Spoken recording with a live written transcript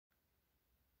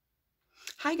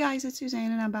Hi guys, it's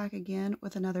Suzanne and I'm back again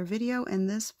with another video, and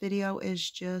this video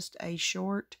is just a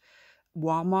short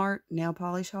Walmart nail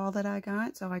polish haul that I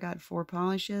got. So I got 4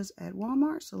 polishes at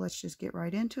Walmart, so let's just get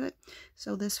right into it.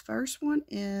 So this first one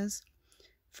is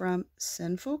from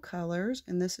Sinful Colors,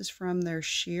 and this is from their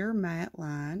sheer matte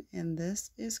line, and this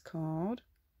is called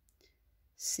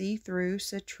See-Through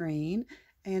Citrine,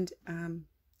 and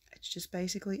it's just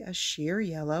basically a sheer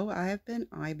yellow. I have been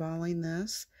eyeballing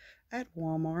this at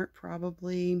Walmart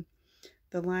probably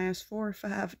the last 4 or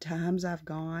 5 times I've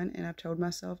gone, and I've told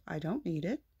myself I don't need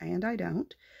it, and I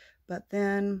don't. But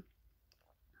then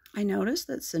I noticed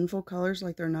that Sinful Colors,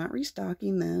 like, they're not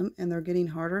restocking them, and they're getting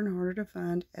harder and harder to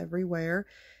find everywhere.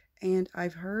 And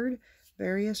I've heard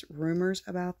various rumors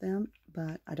about them,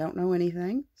 but I don't know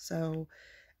anything. So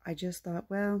I just thought,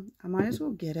 well, I might as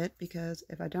well get it, because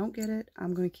if I don't get it,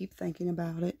 I'm going to keep thinking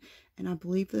about it. And I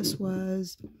believe this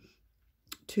was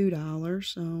 $2,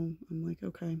 so I'm like,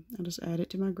 okay, I'll just add it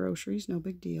to my groceries, no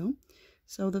big deal.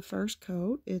 So the first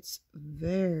coat, it's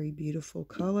very beautiful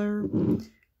color.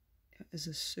 It's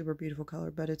a super beautiful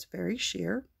color, but it's very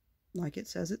sheer, like it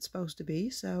says it's supposed to be.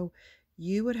 So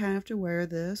you would have to wear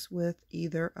this with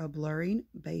either a blurring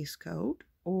base coat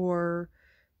or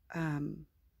an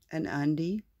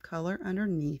undie color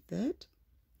underneath it.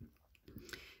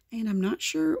 And I'm not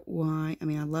sure why. I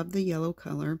mean, I love the yellow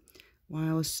color. Why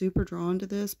I was super drawn to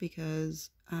this,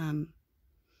 because I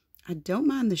don't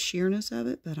mind the sheerness of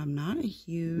it, but I'm not a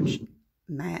huge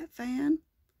matte fan.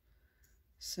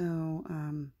 So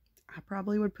I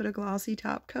probably would put a glossy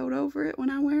top coat over it when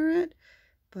I wear it.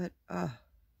 But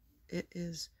it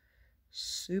is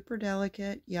super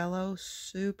delicate yellow,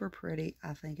 super pretty.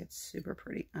 I think it's super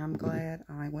pretty. I'm glad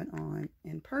I went on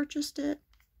and purchased it.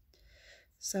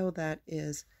 So that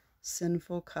is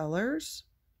Sinful Colors.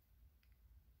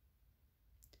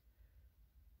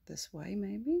 This way,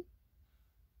 maybe.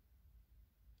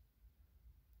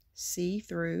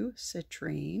 See-Through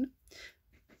Citrine.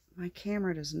 My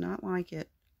camera does not like it,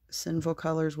 Sinful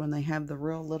Colors, when they have the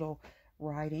real little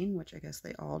writing, which I guess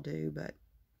they all do, but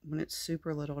when it's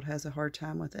super little, it has a hard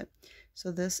time with it.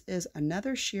 So this is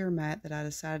another sheer matte that I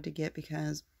decided to get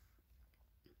because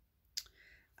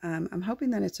I'm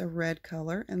hoping that it's a red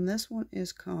color, and this one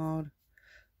is called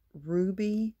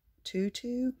Ruby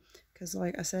Tutu, because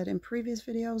like I said in previous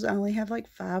videos, I only have like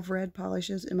 5 red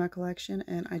polishes in my collection,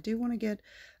 and I do want to get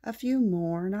a few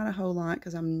more, not a whole lot,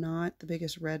 because I'm not the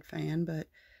biggest red fan. But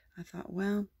I thought,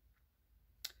 well,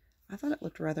 I thought it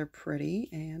looked rather pretty,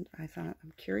 and I thought,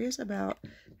 I'm curious about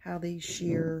how these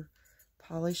sheer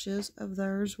polishes of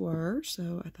theirs were,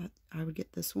 so I thought I would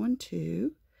get this one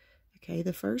too. Okay,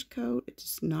 the first coat,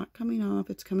 it's not coming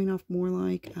off. It's coming off more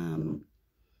like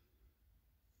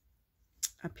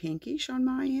a pinkish on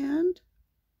my end,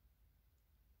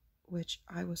 which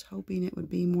I was hoping it would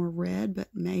be more red, but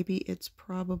maybe it's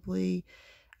probably,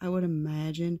 I would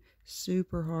imagine,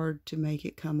 super hard to make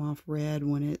it come off red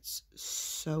when it's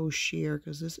so sheer,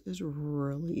 because this is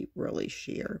really, really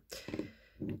sheer.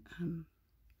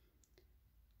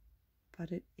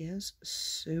 But it is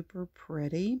super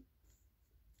pretty.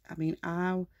 I mean,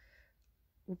 I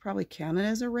will probably count it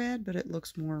as a red, but it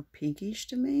looks more pinkish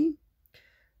to me,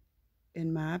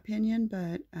 in my opinion.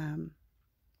 But I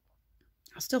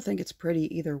still think it's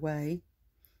pretty either way.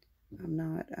 I'm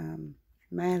not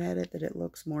mad at it that it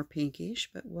looks more pinkish,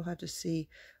 but we'll have to see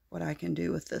what I can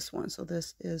do with this one. So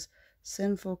this is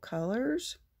Sinful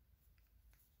Colors,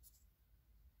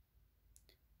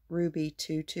 Ruby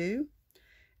Tutu.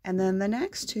 And then the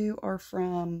next 2 are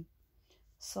from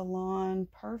Salon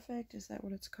Perfect. Is that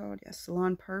what it's called? Yes,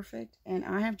 Salon Perfect. And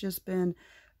I have just been,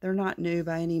 they're not new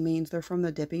by any means. They're from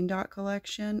the Dipping Dot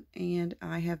collection, and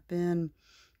I have been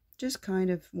just kind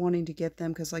of wanting to get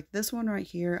them, because like this one right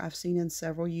here, I've seen in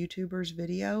several YouTubers'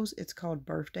 videos. It's called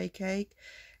Birthday Cake,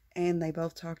 and they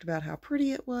both talked about how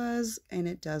pretty it was, and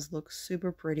it does look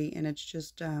super pretty, and it's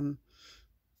just kind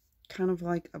of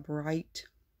like a bright,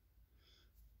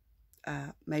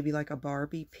 maybe like a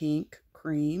Barbie pink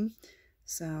cream.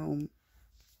 So,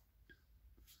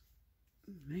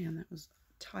 man, that was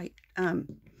tight.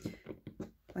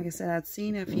 Like I said, I'd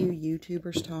seen a few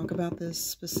YouTubers talk about this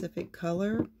specific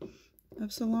color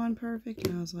of Salon Perfect,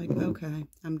 and I was like, okay,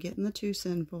 I'm getting the 2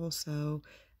 Sinful, so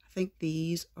I think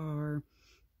these are,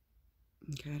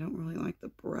 okay, I don't really like the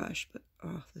brush, but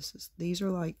oh, these are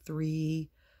like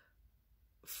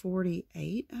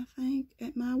 $3.48, I think,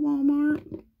 at my Walmart.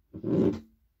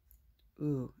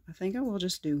 Ooh, I think I will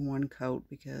just do 1 coat,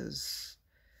 because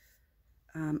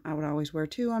I would always wear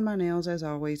 2 on my nails as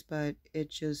always, but it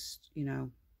just, you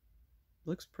know,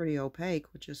 looks pretty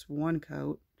opaque with just 1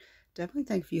 coat. Definitely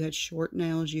think if you had short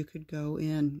nails, you could go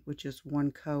in with just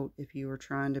one coat if you were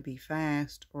trying to be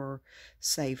fast or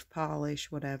save polish,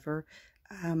 whatever.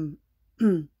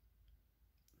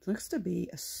 Looks to be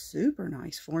a super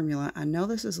nice formula. I know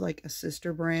this is like a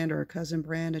sister brand or a cousin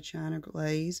brand of China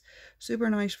Glaze. Super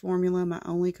nice formula. My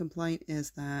only complaint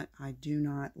is that I do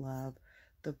not love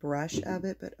the brush of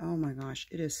it, but oh my gosh,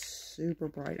 it is super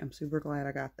bright. I'm super glad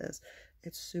I got this.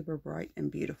 It's super bright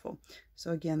and beautiful. So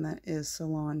again, that is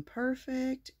Salon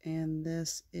Perfect, and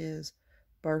this is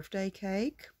Birthday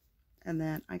Cake. And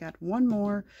then I got one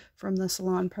more from the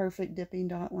Salon Perfect Dipping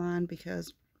Dot line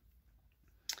because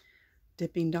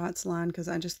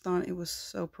I just thought it was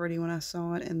so pretty when I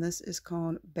saw it. And this is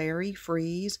called Berry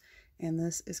Freeze, and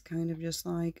this is kind of just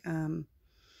like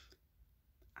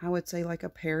I would say like a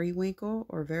periwinkle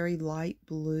or very light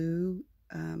blue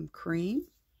cream.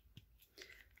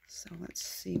 So let's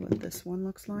see what this one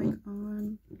looks like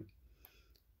on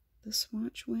the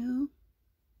swatch wheel.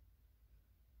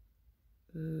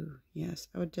 Ooh, yes,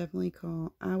 I would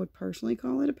personally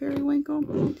call it a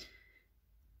periwinkle.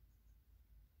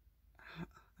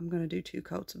 I'm going to do 2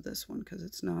 coats of this one because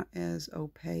it's not as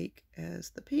opaque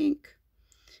as the pink.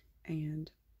 And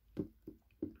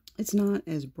it's not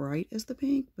as bright as the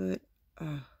pink, but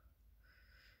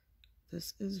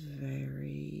this is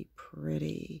very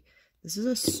pretty. This is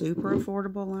a super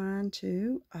affordable line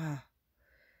too. At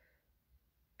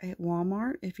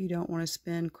Walmart, if you don't want to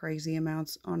spend crazy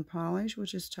amounts on polish,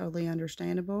 which is totally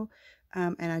understandable.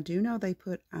 And I do know they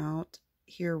put out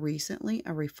here recently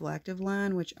a reflective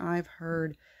line, which I've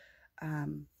heard, oh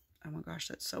my gosh,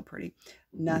 that's so pretty,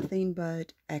 nothing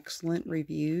but excellent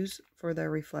reviews for their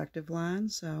reflective line.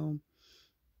 So,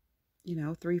 you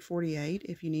know, $3.48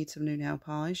 if you need some new nail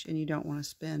polish and you don't want to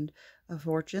spend a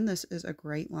fortune. This is a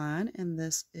great line, and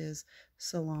this is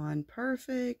Salon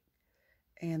Perfect,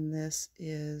 and this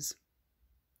is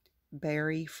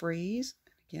Berry Freeze.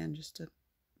 Again, just a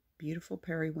beautiful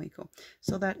periwinkle.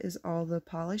 So that is all the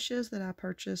polishes that I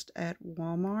purchased at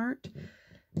Walmart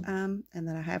and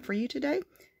that I have for you today.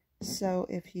 So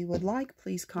if you would like,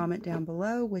 please comment down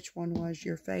below which one was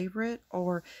your favorite,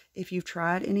 or if you've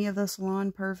tried any of the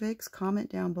Salon Perfects,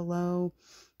 comment down below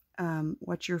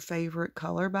what your favorite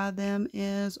color by them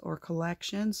is or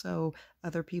collection, so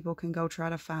other people can go try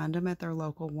to find them at their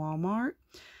local Walmart.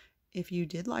 If you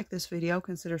did like this video,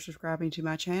 consider subscribing to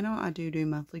my channel. I do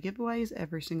monthly giveaways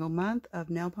every single month of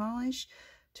nail polish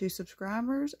to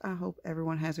subscribers. I hope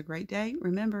everyone has a great day.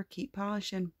 Remember, keep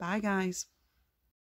polishing. Bye, guys.